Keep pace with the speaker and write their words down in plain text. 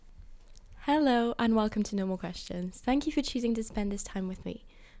Hello and welcome to No More Questions. Thank you for choosing to spend this time with me.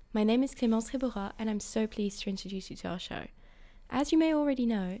 My name is Clémence Ribera and I'm so pleased to introduce you to our show. As you may already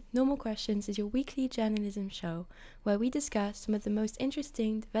know, No More Questions is your weekly journalism show where we discuss some of the most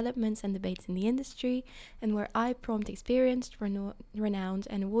interesting developments and debates in the industry and where I prompt experienced, renowned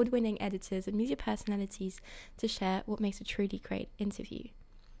and award-winning editors and media personalities to share what makes a truly great interview.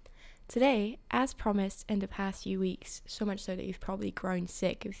 Today, as promised in the past few weeks, so much so that you've probably grown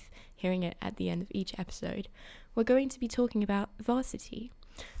sick of hearing it at the end of each episode, we're going to be talking about varsity.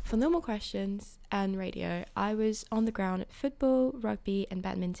 For No More Questions and radio, I was on the ground at football, rugby and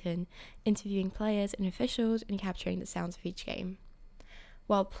badminton, interviewing players and officials and capturing the sounds of each game.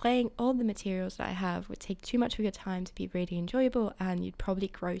 While playing all the materials that I have would take too much of your time to be really enjoyable and you'd probably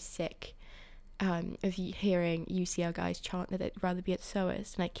grow sick of hearing UCL guys chant that they'd rather be at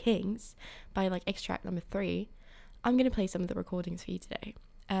SOAS than at King's by extract number 3, I'm going to play some of the recordings for you today.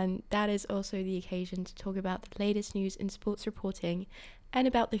 And that is also the occasion to talk about the latest news in sports reporting and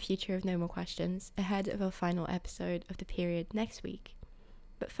about the future of No More Questions ahead of our final episode of the period next week.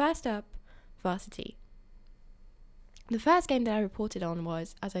 But first up, varsity. The first game that I reported on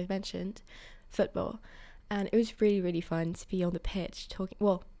was, as I've mentioned, football. And it was really, really fun to be on the pitch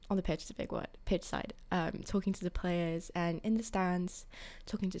on the pitch is a big word, pitch side, talking to the players and in the stands,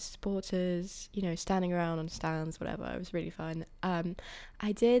 talking to supporters, standing around on stands, whatever. It was really fun.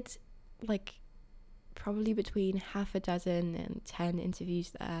 I did probably between half a dozen and 10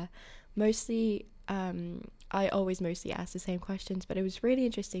 interviews there. Mostly, I always mostly ask the same questions, but it was really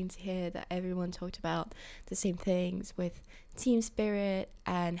interesting to hear that everyone talked about the same things with team spirit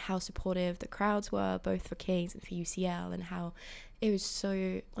and how supportive the crowds were, both for Kings and for UCL, and how it was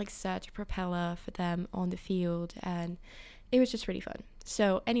so such a propeller for them on the field, and it was just really fun.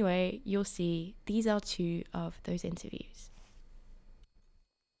 So anyway, you'll see these are 2 of those interviews.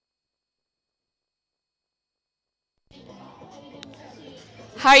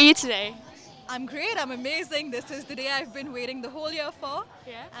 How are you today? I'm great, I'm amazing. This is the day I've been waiting the whole year for,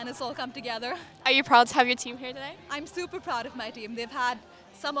 and it's all come together. Are you proud to have your team here today? I'm super proud of my team. They've had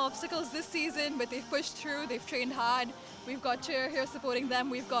some obstacles this season, but they've pushed through, they've trained hard. We've got Cheer here supporting them,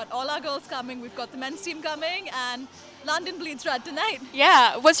 we've got all our girls coming, we've got the men's team coming, and London bleeds red tonight.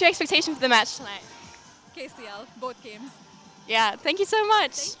 Yeah, what's your expectation for the match tonight? KCL, both games. Yeah, thank you so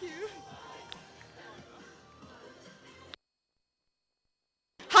much. Thank you.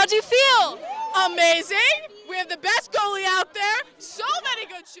 How do you feel? Amazing! We have the best goalie out there. So many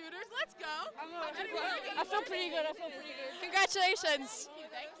good shooters. Let's go. I feel pretty good. Congratulations.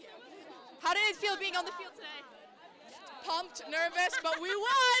 Thank you. How did it feel being on the field today? Pumped, nervous, but we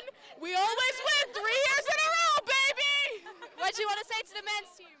won. We always win 3 years in a row, baby. What do you want to say to the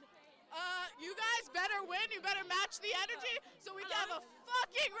men's team? You guys better win. You better match the energy so we can have a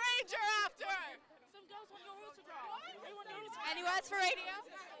fucking rager after. Some girls want your autograph. Any words for radio?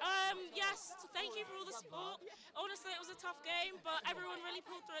 Yes, thank you for all the support. Honestly, it was a tough game, but everyone really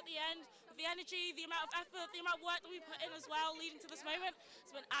pulled through at the end. The energy, the amount of effort, the amount of work that we put in as well, leading to this moment,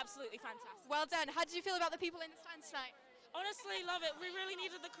 it's been absolutely fantastic. Well done. How did you feel about the people in the stands tonight? Honestly, love it. We really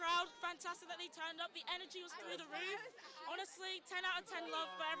needed the crowd. Fantastic that they turned up. The energy was through the roof. Honestly, 10 out of 10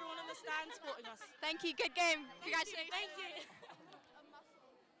 love for everyone in the stand supporting us. Thank you. Good game. Congratulations. Thank you.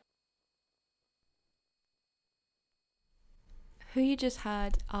 Who you just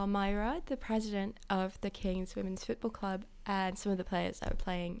heard are Myra, the president of the Kings Women's Football Club, and some of the players that were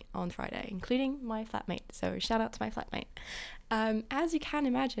playing on Friday, including my flatmate. So shout out to my flatmate. As you can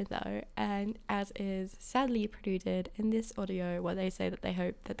imagine though, and as is sadly preluded in this audio where they say that they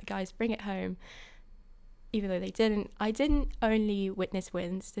hope that the guys bring it home, even though they didn't, I didn't only witness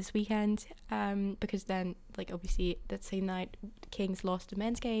wins this weekend, because then, obviously, that same night, the Kings lost the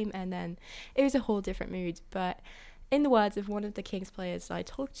men's game, and then it was a whole different mood. But in the words of one of the Kings players I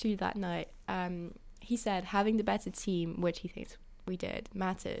talked to that night, he said having the better team, which he thinks we did,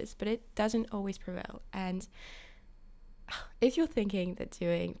 matters, but it doesn't always prevail. And if you're thinking that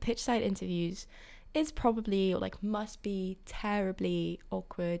doing pitch-side interviews is probably must be terribly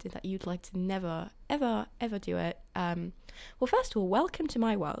awkward and that you'd like to never, ever, ever do it, well, first of all, welcome to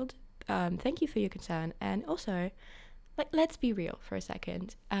my world. Thank you for your concern. And also, let's be real for a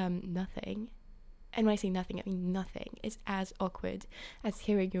second. Nothing, and when I say nothing, I mean nothing, is as awkward as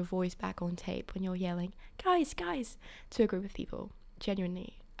hearing your voice back on tape when you're yelling, guys, to a group of people,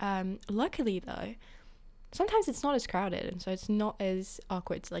 genuinely. Luckily, though, sometimes it's not as crowded, and so it's not as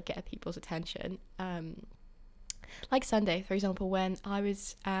awkward to get people's attention. like Sunday, for example, when I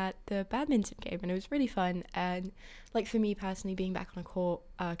was at the badminton game, and it was really fun. And like for me personally, being back on a court,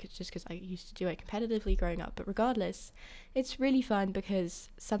 just because I used to do it competitively growing up, but regardless, it's really fun because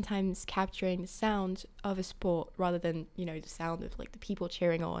sometimes capturing the sound of a sport rather than, you know, the sound of like the people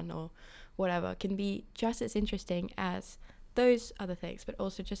cheering on or whatever can be just as interesting as those other things, but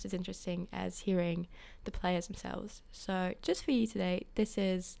also just as interesting as hearing the players themselves. So just for you today, this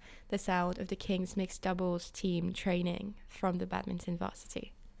is the sound of the Kings mixed doubles team training from the badminton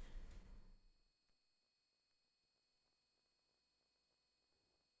varsity.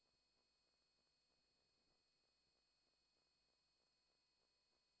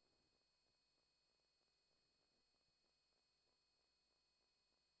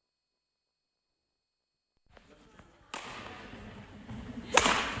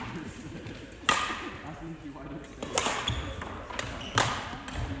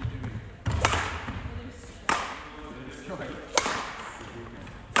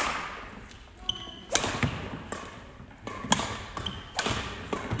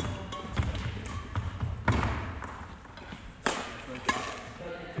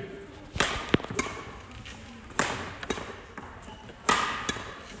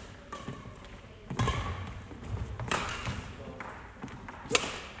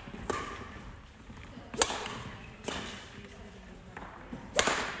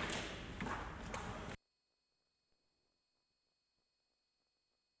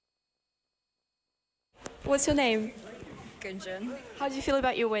 What's your name? Gunjan. How do you feel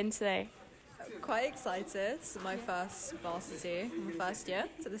about your win today? Quite excited. It's my first varsity, my first year,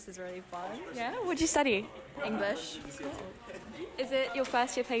 so this is really fun. Yeah, what do you study? English Is it your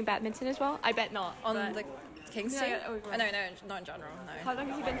first year playing badminton as well? I bet not. on the King's team. yeah, overall. No, not in general. How long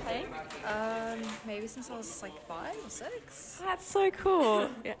have you been playing? No. Maybe since I was like 5 or 6. That's so cool.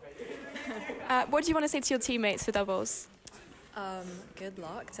 Yeah. What do you want to say to your teammates for doubles? Good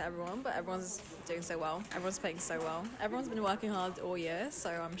luck to everyone, but everyone's doing so well. Everyone's playing so well. Everyone's been working hard all year, so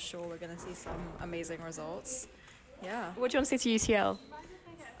I'm sure we're going to see some amazing results. Yeah. What do you want to say to UCL?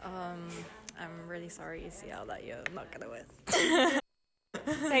 I'm really sorry, UCL, that you're not going to win.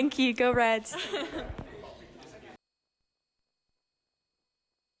 Thank you. Go Reds.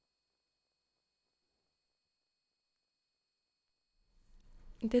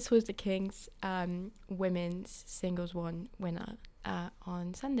 This was the Kings women's singles one winner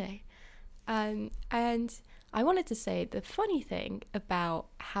on Sunday. And I wanted to say the funny thing about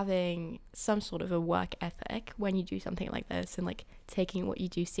having some sort of a work ethic when you do something like this and like taking what you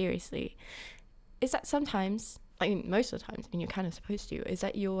do seriously is that sometimes, I mean most of the times, I mean you're kind of supposed to, is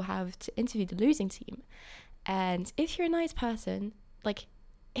that you'll have to interview the losing team. And if you're a nice person, like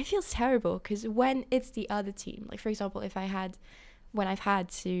it feels terrible because when it's the other team, like for example, when I've had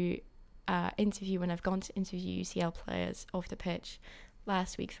to when I've gone to interview UCL players off the pitch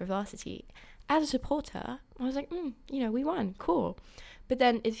last week for varsity, as a supporter, I was like, we won, cool. But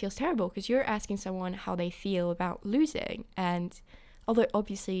then it feels terrible because you're asking someone how they feel about losing. And although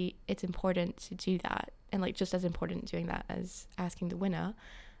obviously it's important to do that, and like just as important doing that as asking the winner,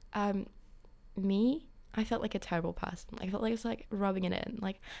 I felt like a terrible person. I felt like I was like rubbing it in,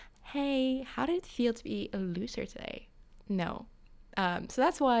 like, hey, how did it feel to be a loser today? No. So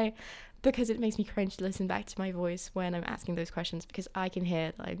that's why, because it makes me cringe to listen back to my voice when I'm asking those questions, because I can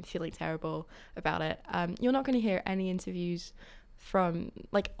hear that I'm feeling terrible about it. You're not going to hear any interviews from,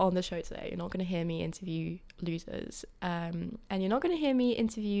 like, on the show today. You're not going to hear me interview losers. And you're not going to hear me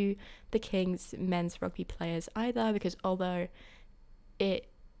interview the Kings men's rugby players either, because although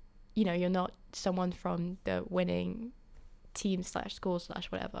you're not someone from the winning team / school /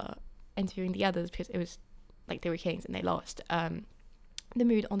 whatever interviewing the others, because it was like they were Kings and they lost. The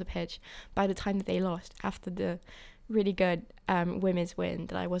mood on the pitch by the time that they lost after the really good women's win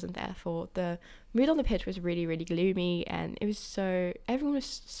that I wasn't there for, the mood on the pitch was really, really gloomy, and it was everyone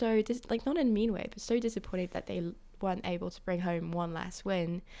was so not in a mean way, but so disappointed that they weren't able to bring home one last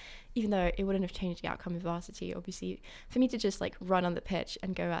win, even though it wouldn't have changed the outcome of varsity, obviously, for me to just like run on the pitch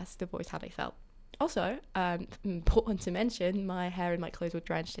and go ask the boys how they felt. Also, important to mention, my hair and my clothes were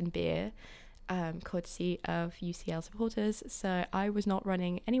drenched in beer, courtesy of UCL supporters, so I was not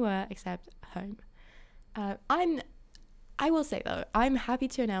running anywhere except home. I will say though, I'm happy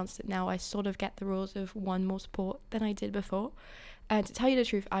to announce that now I sort of get the rules of one more sport than I did before. And to tell you the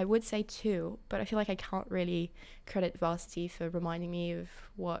truth, I would say 2, but I feel like I can't really credit varsity for reminding me of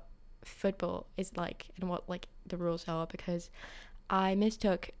what football is like and what like the rules are, because I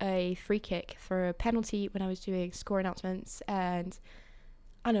mistook a free kick for a penalty when I was doing score announcements, and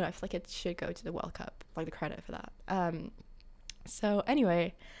I don't know, I feel like it should go to the World Cup, like the credit for that. So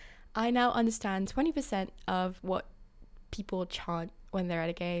anyway, I now understand 20% of what people chant when they're at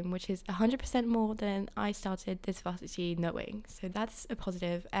a game, which is 100% more than I started this varsity knowing. So that's a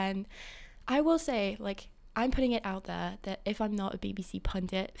positive. And I will say, like, I'm putting it out there that if I'm not a BBC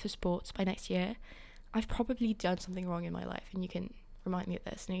pundit for sports by next year, I've probably done something wrong in my life, and you can remind me of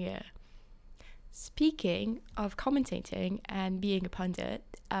this in a year. Speaking of commentating and being a pundit,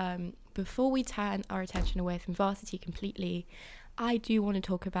 before we turn our attention away from varsity completely, I do want to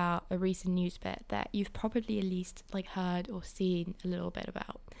talk about a recent news bit that you've probably at least like heard or seen a little bit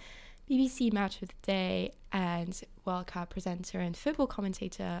about. BBC Match of the Day and World Cup presenter and football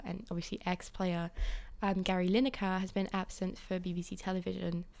commentator and obviously ex-player Gary Lineker has been absent for BBC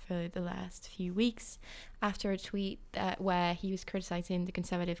television for the last few weeks after a tweet where he was criticising the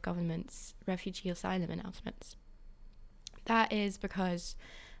Conservative government's refugee asylum announcements. That is because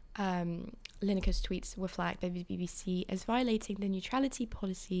Lineker's tweets were flagged by the BBC as violating the neutrality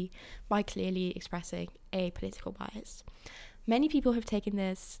policy by clearly expressing a political bias. Many people have taken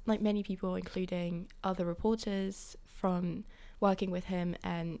this, like many people, including other reporters from working with him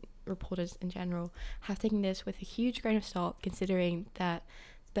and reporters in general, have taken this with a huge grain of salt, considering that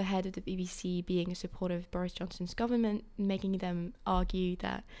the head of the BBC being a supporter of Boris Johnson's government, making them argue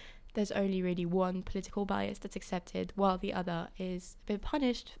that there's only really one political bias that's accepted, while the other is a bit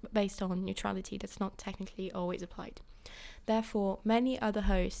punished based on neutrality that's not technically always applied. Therefore, many other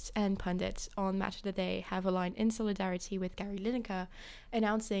hosts and pundits on Match of the Day have aligned in solidarity with Gary Lineker,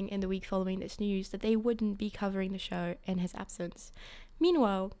 announcing in the week following this news that they wouldn't be covering the show in his absence.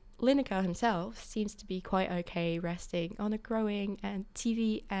 Meanwhile, Lineker himself seems to be quite okay resting on a growing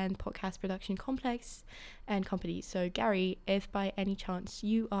TV and podcast production complex and company. So Gary, if by any chance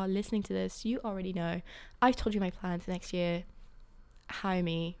you are listening to this, you already know I've told you my plan for next year. Hire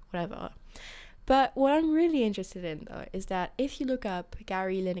me, whatever. But what I'm really interested in, though, is that if you look up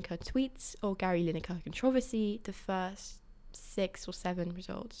Gary Lineker tweets or Gary Lineker controversy, the first 6 or 7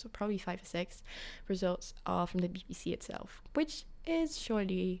 results, or probably 5 or 6 results, are from the BBC itself, which is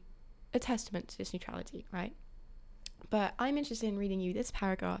surely a testament to this neutrality, right? But I'm interested in reading you this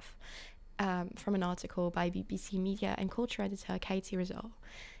paragraph from an article by BBC Media and Culture editor Katie Rizal.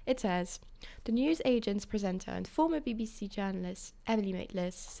 It says, the news agent's presenter and former BBC journalist Emily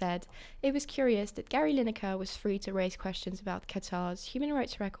Maitlis said it was curious that Gary Lineker was free to raise questions about Qatar's human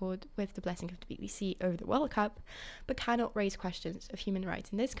rights record with the blessing of the BBC over the World Cup, but cannot raise questions of human rights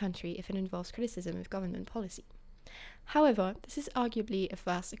in this country if it involves criticism of government policy. However, this is arguably a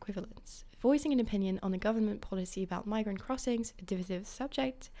vast equivalence. Voicing an opinion on a government policy about migrant crossings, a divisive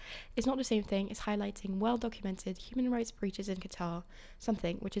subject, is not the same thing as highlighting well-documented human rights breaches in Qatar,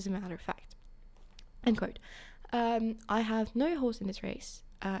 something which is a matter of fact. End quote. I have no horse in this race.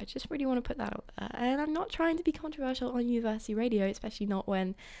 I just really want to put that out there. And I'm not trying to be controversial on university radio, especially not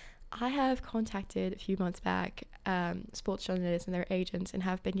when I have contacted a few months back sports journalists and their agents and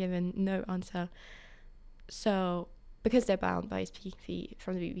have been given no answer. So, because they're bound by a speaking fee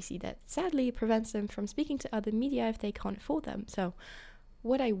from the BBC that sadly prevents them from speaking to other media if they can't afford them. So,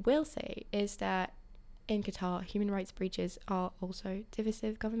 what I will say is that in Qatar, human rights breaches are also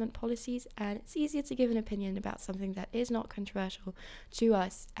divisive government policies, and it's easier to give an opinion about something that is not controversial to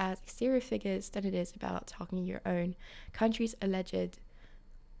us as exterior figures than it is about talking your own country's alleged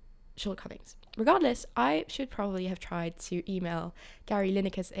shortcomings. Regardless, I should probably have tried to email Gary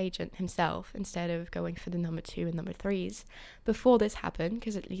Lineker's agent himself instead of going for the number 2 and number 3s before this happened,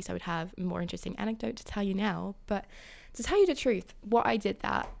 because at least I would have a more interesting anecdote to tell you now. But to tell you the truth, what I did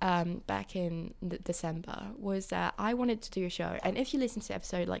that back in December was that I wanted to do a show, and if you listen to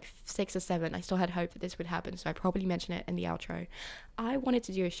episode like 6 or 7, I still had hope that this would happen, so I probably mention it in the outro. I wanted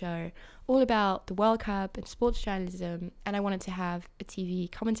to do a show all about the World Cup and sports journalism, and I wanted to have a TV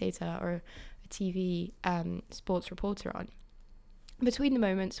commentator or a TV sports reporter on. Between the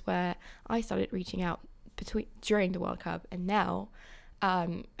moments where I started reaching out during the World Cup and now,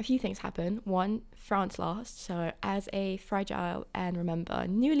 a few things happen. One, France lost, so as a fragile and, remember,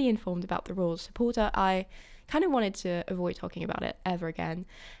 newly informed about the rules supporter, I kind of wanted to avoid talking about it ever again.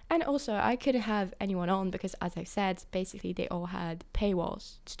 And also, I couldn't have anyone on because, as I've said, basically they all had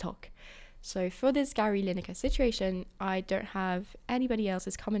paywalls to talk. So for this Gary Lineker situation, I don't have anybody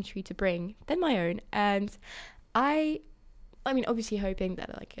else's commentary to bring than my own, and I mean, obviously hoping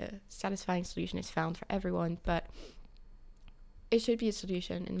that like a satisfying solution is found for everyone, but it should be a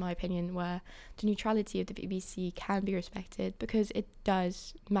solution, in my opinion, where the neutrality of the BBC can be respected, because it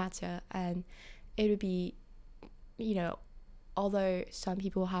does matter, and it would be, you know, although some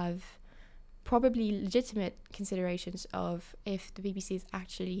people have probably legitimate considerations of if the BBC is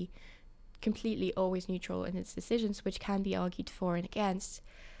actually completely always neutral in its decisions, which can be argued for and against,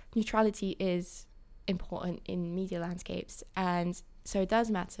 neutrality is important in media landscapes, and so it does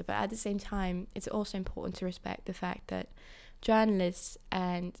matter, but at the same time it's also important to respect the fact that journalists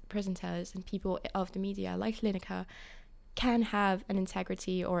and presenters and people of the media like Lineker can have an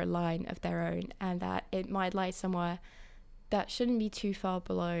integrity or a line of their own, and that it might lie somewhere that shouldn't be too far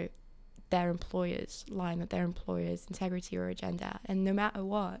below their employer's line, of their employer's integrity or agenda. And no matter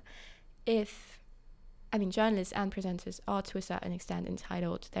what, journalists and presenters are to a certain extent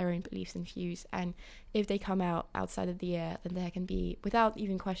entitled to their own beliefs and views, and if they come out outside of the air, then there can be, without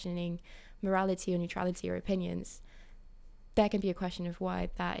even questioning morality or neutrality or opinions, there can be a question of why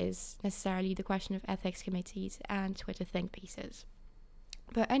that is necessarily the question of ethics committees and Twitter think pieces.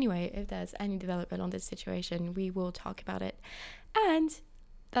 But anyway, if there's any development on this situation, we will talk about it. And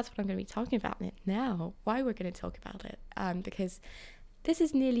that's what I'm going to be talking about now, why we're going to talk about it, because this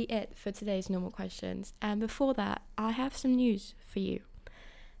is nearly it for today's normal questions. And before that, I have some news for you.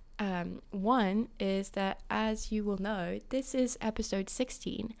 One is that, as you will know, this is episode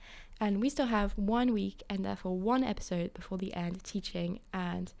 16, and we still have 1 week and therefore one episode before the end teaching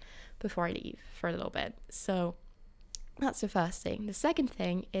and before I leave for a little bit. So that's the first thing. The second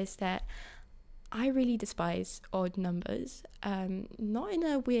thing is that I really despise odd numbers, not in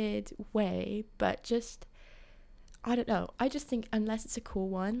a weird way, but just, I don't know. I just think unless it's a cool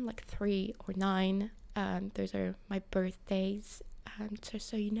one, like 3 or 9, those are my birthdays. Just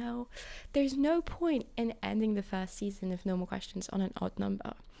so you know, there's no point in ending the first season of Normal Questions on an odd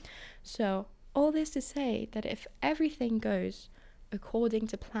number. So all this to say that if everything goes according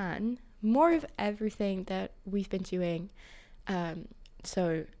to plan, more of everything that we've been doing,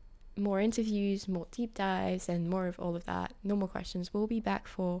 so more interviews, more deep dives, and more of all of that, Normal Questions will be back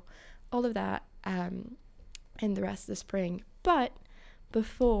for all of that in the rest of the spring. But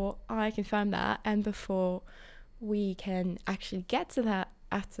before I confirm that, and before we can actually get to that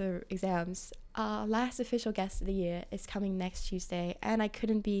after exams, our last official guest of the year is coming next Tuesday, and I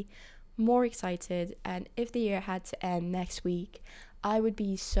couldn't be more excited. And if the year had to end next week, I would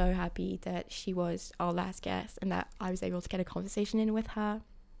be so happy that she was our last guest and that I was able to get a conversation in with her.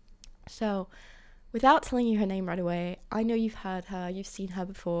 So without telling you her name right away, I know you've heard her, you've seen her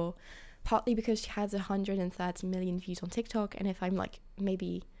before, partly because she has 130 million views on TikTok, and if I'm like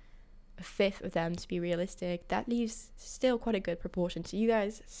maybe a fifth of them to be realistic, that leaves still quite a good proportion to you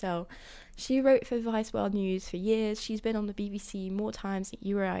guys. So she wrote for Vice World News for years. She's been on the BBC more times than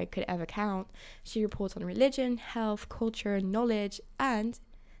you or I could ever count. She reports on religion, health, culture, knowledge, and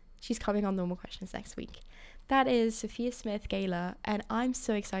she's coming on Normal Questions next week. That is Sophia Smith Gaylor, and I'm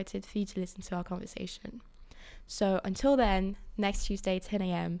so excited for you to listen to our conversation. So until then, next Tuesday, 10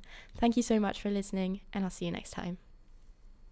 a.m. Thank you so much for listening, and I'll see you next time.